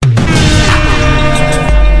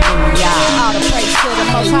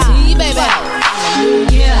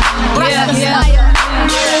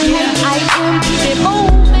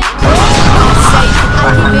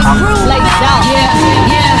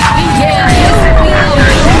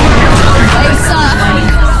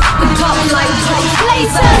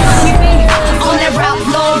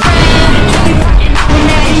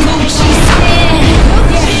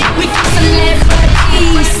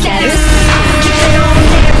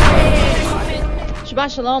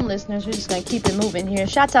Shabbat Shalom, listeners. We're just going to keep it moving here.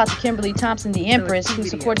 Shouts out to Kimberly Thompson, the Empress, who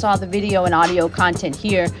supports all the video and audio content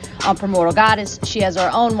here on Primordial Goddess. She has her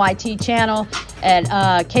own YT channel at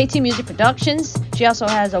KT Music Productions. She also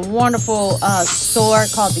has a wonderful store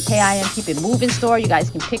called the KIM Keep It Moving store. You guys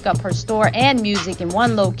can pick up her store and music in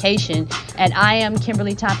one location at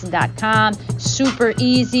IamKimberlyThompson.com. Super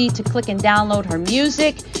easy to click and download her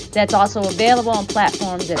music. That's also available on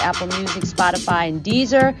platforms at Apple Music, Spotify, and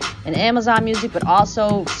Deezer, and Amazon Music, but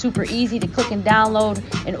also super easy to click and download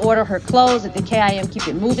and order her clothes at the KIM Keep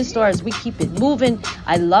It Moving store as we keep it moving.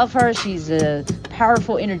 I love her. She's a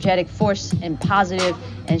powerful, energetic force and positive,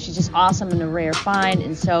 and she's just awesome and a rare find.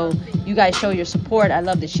 And so you guys show your support. I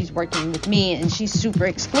love that she's working with me, and she's super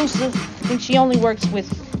exclusive. I think she only works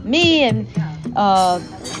with me, and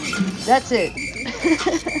that's it.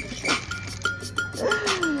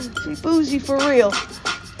 She bougie for real.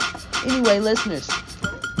 Anyway, listeners,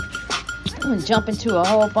 I'm going to jump into a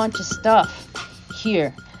whole bunch of stuff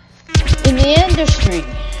here in the industry,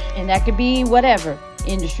 and that could be whatever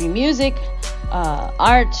industry: music,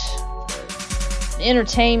 art,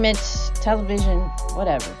 entertainment, television,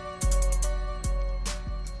 whatever.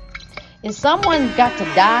 Is someone got to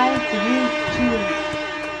die for you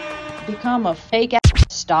to become a fake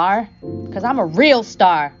star? Because I'm a real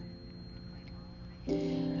star.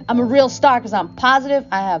 I'm a real star because I'm positive.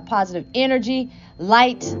 I have positive energy,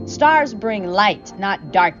 light. Stars bring light,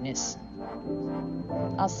 not darkness.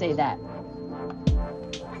 I'll say that.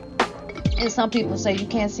 And some people say you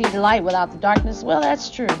can't see the light without the darkness. Well, that's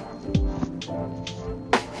true.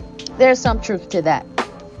 There's some truth to that.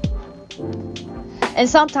 And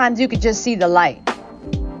sometimes you could just see the light,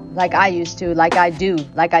 like I used to, like I do,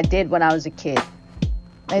 like I did when I was a kid.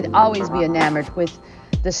 I'd always be enamored with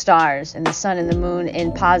the stars and the sun and the moon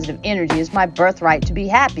and positive energy. It's my birthright to be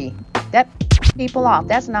happy. That people off.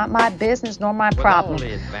 That's not my business nor my problem.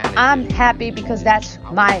 I'm happy because that's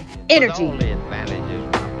my energy.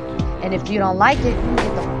 And if you don't like it, you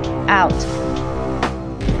get the out.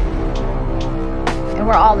 And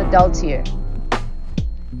we're all adults here.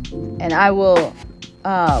 And I will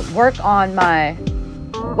work on my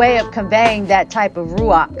way of conveying that type of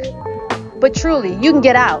ruach. But truly, you can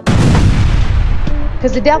get out.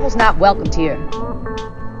 Because the devil's not welcomed here.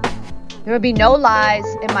 There will be no lies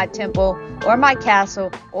in my temple or my castle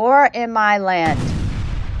or in my land.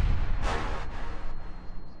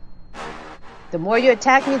 The more you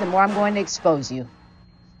attack me, the more I'm going to expose you.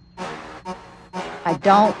 I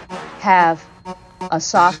don't have a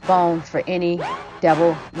soft bone for any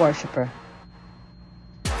devil worshiper.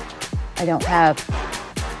 I don't have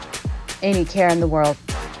any care in the world.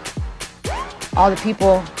 All the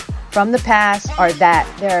people from the past are that.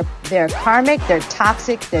 They're karmic, they're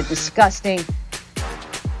toxic, they're disgusting.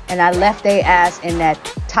 And I left their ass in that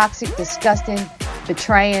toxic, disgusting,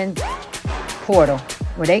 betraying portal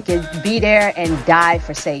where they could be there and die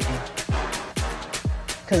for Satan.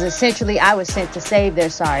 Because essentially I was sent to save their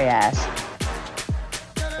sorry ass.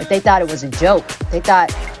 But they thought it was a joke. They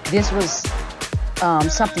thought this was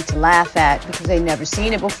something to laugh at because they'd never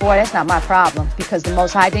seen it before. That's not my problem, because the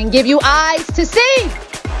Most High didn't give you eyes to see.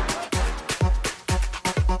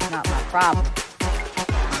 Not my problem.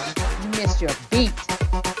 You missed your beat.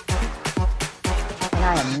 And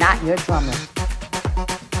I am not your drummer.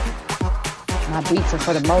 My beats are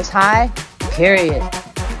for the Most High, period.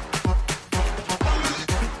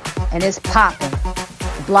 And it's popping.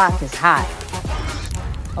 The block is hot.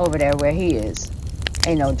 Over there where he is.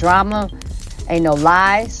 Ain't no drama. Ain't no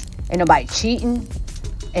lies. Ain't nobody cheating.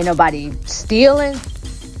 Ain't nobody stealing.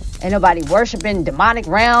 Ain't nobody worshiping demonic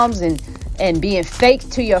realms and being fake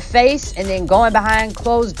to your face and then going behind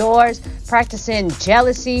closed doors, practicing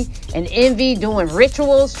jealousy and envy, doing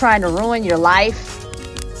rituals, trying to ruin your life.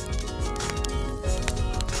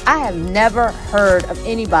 I have never heard of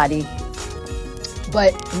anybody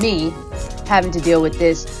but me having to deal with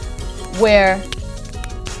this, where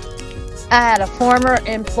I had a former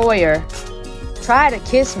employer try to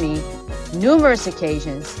kiss me numerous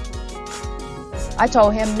occasions. I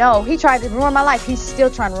told him no. He tried to ruin my life. He's still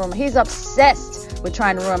trying to ruin my life. He's obsessed with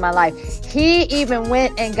trying to ruin my life. He even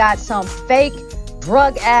went and got some fake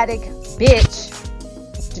drug addict bitch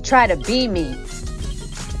to try to be me,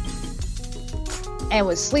 and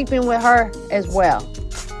was sleeping with her as well,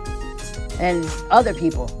 and other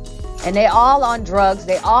people. And they all on drugs.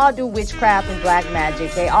 They all do witchcraft and black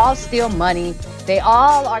magic. They all steal money. They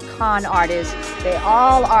all are con artists. They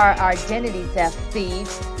all are identity theft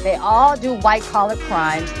thieves. They all do white-collar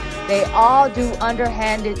crimes. They all do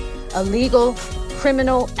underhanded, illegal,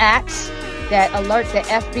 criminal acts that alert the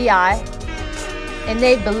FBI. and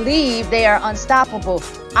they believe they are unstoppable.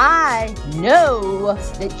 I know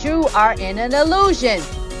that you are in an illusion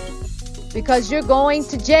because you're going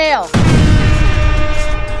to jail.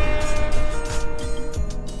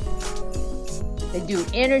 They do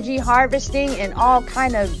energy harvesting and all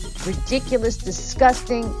kind of ridiculous,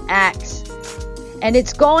 disgusting acts. And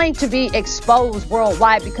it's going to be exposed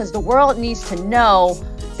worldwide because the world needs to know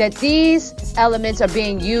that these elements are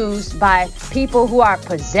being used by people who are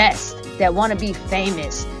possessed, that want to be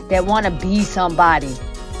famous, that want to be somebody.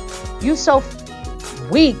 You so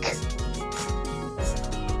weak.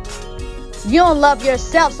 You don't love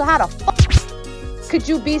yourself, so how the fuck could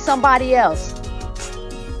you be somebody else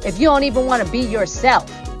if you don't even want to be yourself?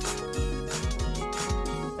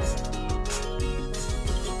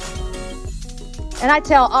 And I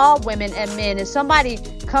tell all women and men, if somebody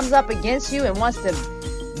comes up against you and wants to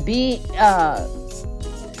be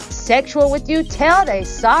sexual with you, tell they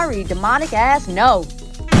sorry, demonic ass no.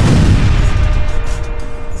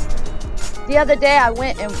 The other day I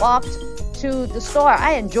went and walked to the store.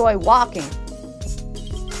 I enjoy walking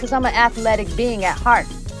because I'm an athletic being at heart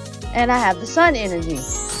and I have the sun energy.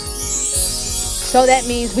 So that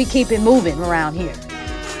means we keep it moving around here.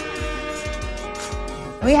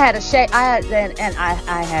 We had a shape. There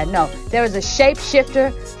was a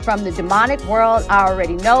shapeshifter from the demonic world. I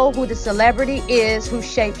already know who the celebrity is who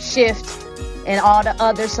shapeshift, and all the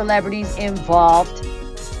other celebrities involved.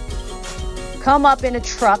 Come up in a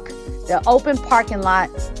truck, the open parking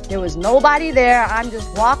lot. There was nobody there. I'm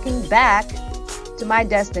just walking back to my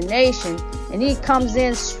destination, and he comes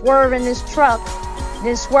in swerving his truck,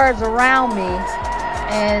 then swerves around me.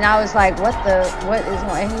 And I was like, what is going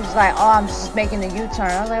on? And he was like, oh, I'm just making a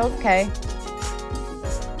U-turn. I was like, okay.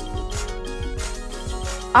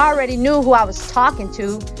 I already knew who I was talking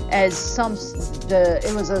to as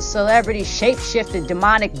it was a celebrity shapeshifter,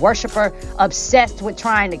 demonic worshiper, obsessed with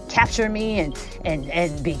trying to capture me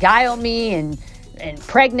and beguile me and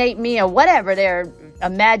impregnate me or whatever their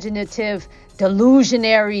imaginative,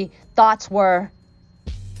 delusionary thoughts were.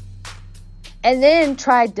 And then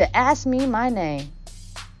tried to ask me my name.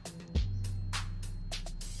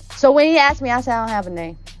 So when he asked me, I said, I don't have a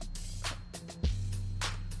name.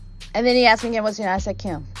 And then he asked me again, what's your name? I said,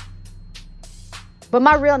 Kim. But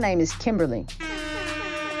my real name is Kimberly.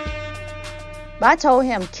 But I told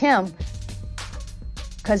him Kim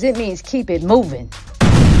because it means keep it moving.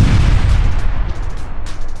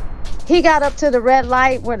 He got up to the red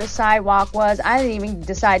light where the sidewalk was. I didn't even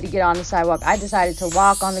decide to get on the sidewalk. I decided to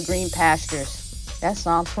walk on the green pastures. That's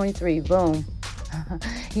Psalm 23. Boom.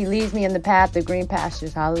 He leads me in the path of green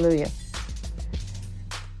pastures. Hallelujah.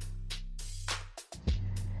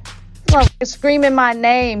 Screaming my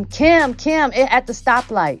name, Kim, at the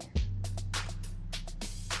stoplight.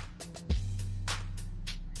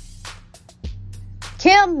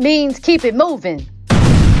 Kim means keep it moving.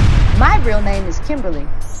 My real name is Kimberly.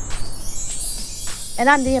 And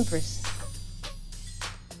I'm the Empress.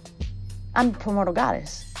 I'm the primordial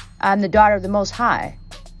goddess. I'm the daughter of the Most High.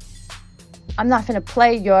 I'm not finna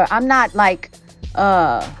play I'm not like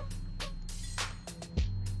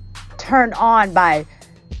turned on by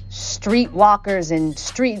street walkers and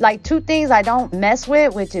like two things I don't mess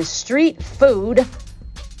with, which is street food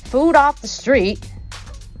off the street,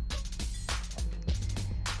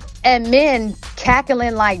 and men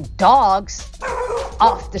cackling like dogs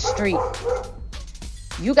off the street.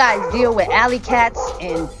 You guys deal with alley cats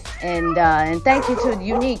and thank you to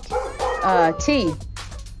Unique T.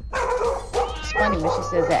 It's funny when she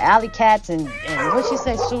says that, alley cats and what she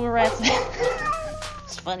say, sewer rats.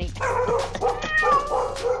 It's funny.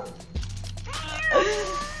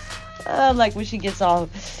 Like when she gets all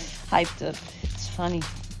hyped up. It's funny.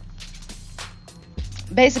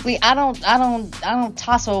 Basically, I don't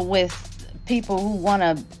tussle with people who want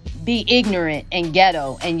to be ignorant and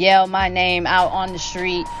ghetto and yell my name out on the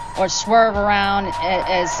street or swerve around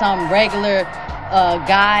as some regular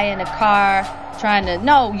guy in a car trying to.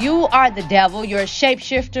 No, you are the devil. You're a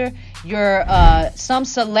shapeshifter. You're some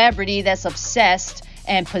celebrity that's obsessed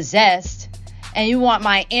and possessed, and you want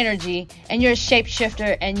my energy, and you're a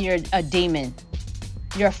shapeshifter, and you're a demon.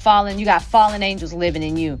 You're fallen. You got fallen angels living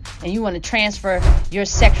in you, and you want to transfer your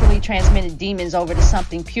sexually transmitted demons over to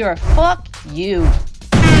something pure. Fuck you.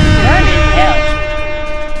 Burn in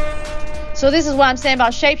hell. So this is what I'm saying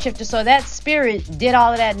about shapeshifter. So that spirit did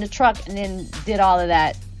all of that in the truck, and then did all of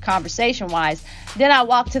that conversation wise. Then I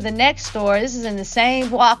walked to the next store. This is in the same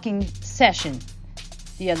walking session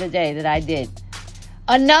the other day that I did.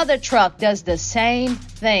 Another truck does the same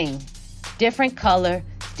thing. Different color,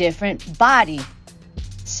 different body,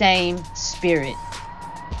 same spirit.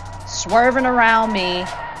 Swerving around me.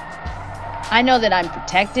 I know that I'm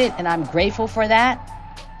protected, and I'm grateful for that.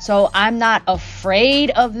 So I'm not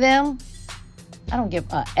afraid of them. I don't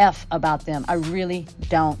give a F about them. I really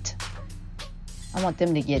don't. I want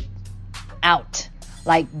them to get out.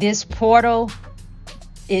 Like, this portal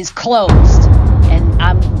is closed,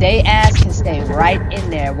 and they ass can stay right in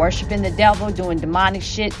there, worshiping the devil, doing demonic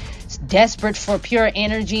shit, desperate for pure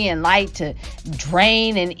energy and light to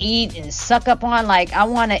drain and eat and suck up on. Like, I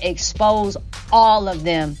want to expose all of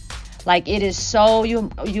them. Like, it is so,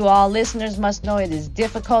 you all listeners must know, it is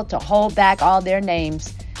difficult to hold back all their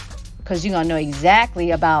names, because you're going to know exactly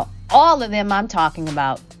about all of them I'm talking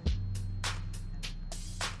about.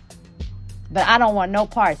 But I don't want no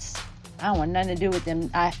parts. I don't want nothing to do with them.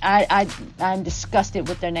 I'm disgusted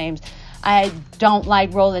with their names. I don't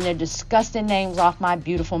like rolling their disgusting names off my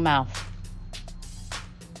beautiful mouth.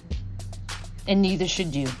 And neither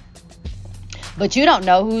should you. But you don't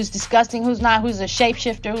know who's disgusting, who's not, who's a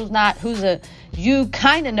shapeshifter, who's not, you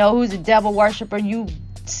kind of know who's a devil worshiper. You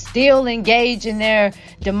still engage in their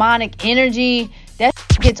demonic energy. That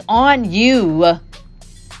gets on you.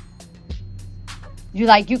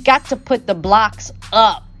 You got to put the blocks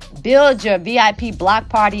up. Build your VIP block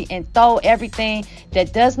party and throw everything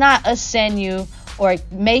that does not ascend you or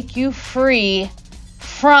make you free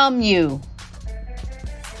from you.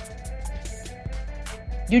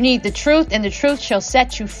 You need the truth, and the truth shall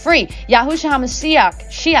set you free. Yahushua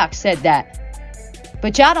HaMashiach said that.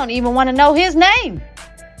 But y'all don't even want to know his name.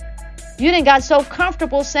 You done got so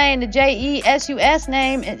comfortable saying the Jesus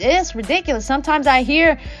name. It's ridiculous. Sometimes I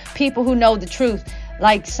hear people who know the truth,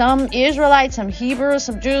 like some Israelites, some Hebrews,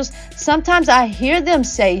 some Jews. Sometimes I hear them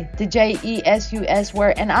say the Jesus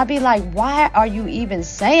word, and I be like, why are you even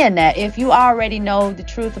saying that if you already know the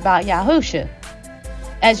truth about Yahushua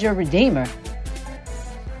as your Redeemer?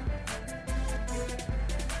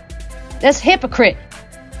 That's hypocrite.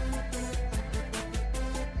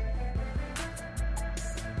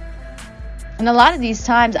 And a lot of these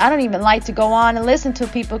times, I don't even like to go on and listen to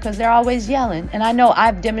people because they're always yelling. And I know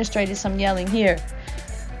I've demonstrated some yelling here.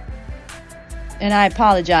 And I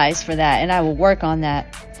apologize for that. And I will work on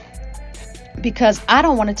that. Because I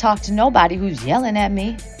don't want to talk to nobody who's yelling at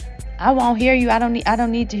me. I won't hear you. I don't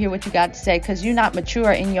need to hear what you got to say, because you're not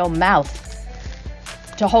mature in your mouth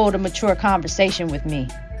to hold a mature conversation with me.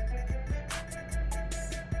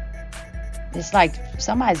 It's like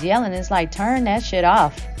somebody's yelling. It's like, turn that shit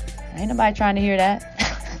off. Ain't nobody trying to hear that.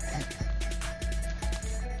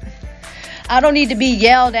 I don't need to be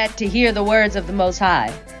yelled at to hear the words of the Most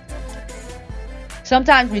High.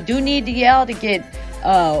 Sometimes we do need to yell to get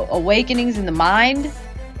awakenings in the mind,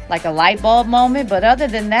 like a light bulb moment. But other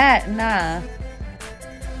than that, nah.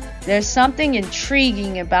 There's something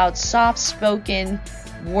intriguing about soft-spoken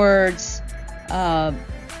words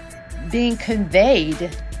being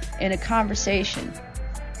conveyed in a conversation.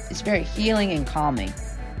 It's very healing and calming.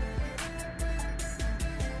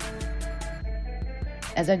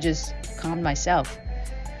 As I just calmed myself.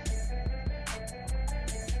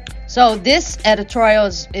 So this editorial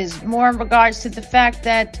is more in regards to the fact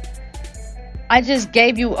that I just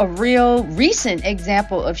gave you a real recent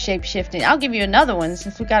example of shape-shifting. I'll give you another one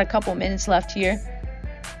since we've got a couple minutes left here.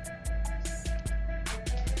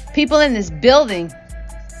 People in this building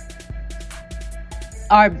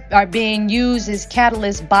are being used as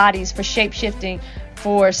catalyst bodies for shape-shifting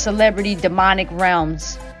for celebrity demonic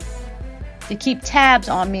realms. To keep tabs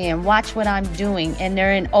on me and watch what I'm doing. And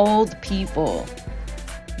they're in old people.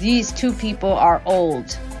 These two people are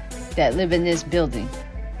old that live in this building.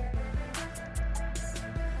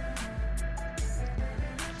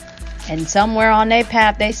 And somewhere on their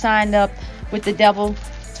path, they signed up with the devil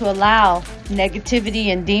to allow negativity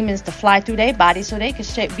and demons to fly through their body so they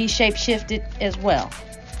could be shape-shifted as well.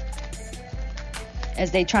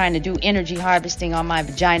 As they trying to do energy harvesting on my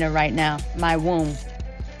vagina right now, my womb.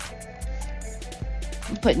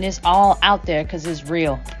 I'm putting this all out there because it's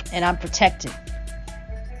real and I'm protected.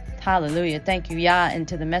 Hallelujah. Thank you, Yah, and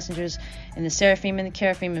to the messengers and the seraphim and the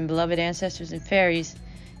cherubim and beloved ancestors and fairies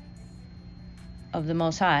of the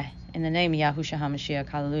Most High. In the name of Yahushua HaMashiach.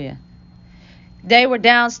 Hallelujah. They were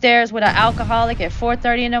downstairs with an alcoholic at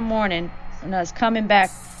 4:30 in the morning when I was coming back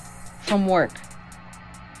from work.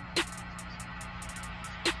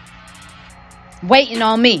 Waiting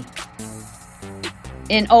on me.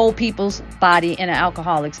 In old people's body, in an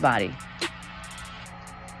alcoholic's body.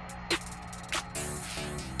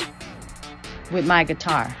 With my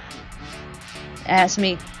guitar. Asked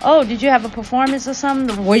me, oh, did you have a performance or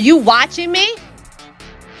something? Were you watching me?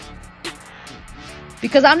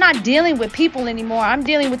 Because I'm not dealing with people anymore. I'm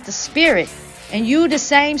dealing with the spirit. And you the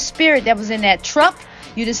same spirit that was in that truck.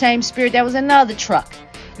 You the same spirit that was in another truck.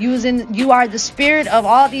 You are the spirit of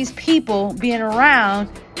all these people being around,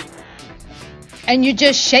 and you're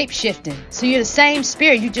just shape-shifting. So you're the same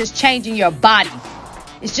spirit, you're just changing your body.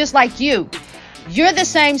 It's just like you. You're the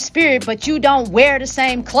same spirit, but you don't wear the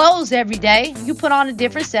same clothes every day. You put on a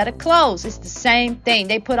different set of clothes. It's the same thing.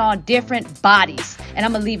 They put on different bodies. And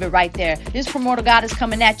I'm going to leave it right there. This Primordial Goddess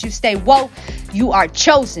coming at you. Stay woke. You are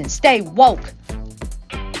chosen. Stay woke.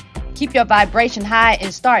 Keep your vibration high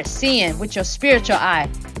and start seeing with your spiritual eye.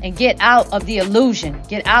 And get out of the illusion.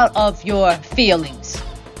 Get out of your feelings.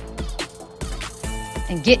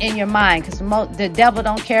 And get in your mind. Because the devil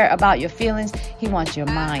don't care about your feelings. He wants your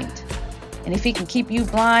mind. And if he can keep you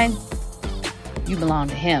blind, you belong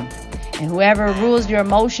to him. And whoever rules your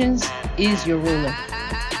emotions is your ruler.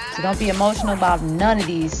 So don't be emotional about none of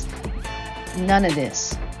this.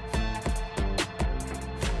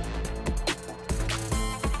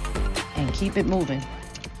 And keep it moving.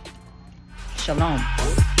 Shalom.